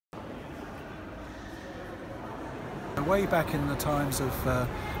Way back in the times of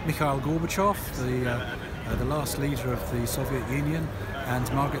Mikhail Gorbachev, the last leader of the Soviet Union, and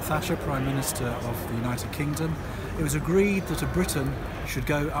Margaret Thatcher, Prime Minister of the United Kingdom, it was agreed that Britain should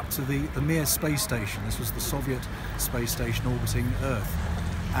go up to the Mir space station. This was the Soviet space station orbiting Earth.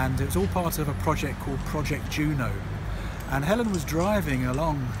 And it was all part of a project called Project Juno. And Helen was driving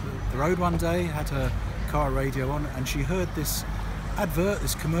along the road one day, had her car radio on, and she heard this advert,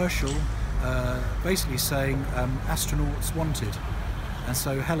 this commercial, basically saying astronauts wanted. And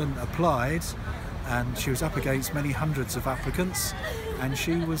so Helen applied, and she was up against many hundreds of applicants, and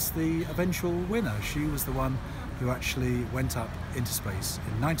she was the eventual winner. She was the one who actually went up into space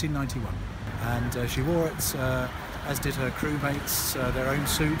in 1991. And she wore it, as did her crewmates, their own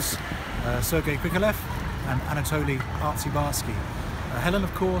suits, Sergei Krikalev and Anatoly Artsebarsky. Helen,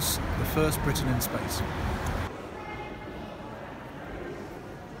 of course, the first Briton in space.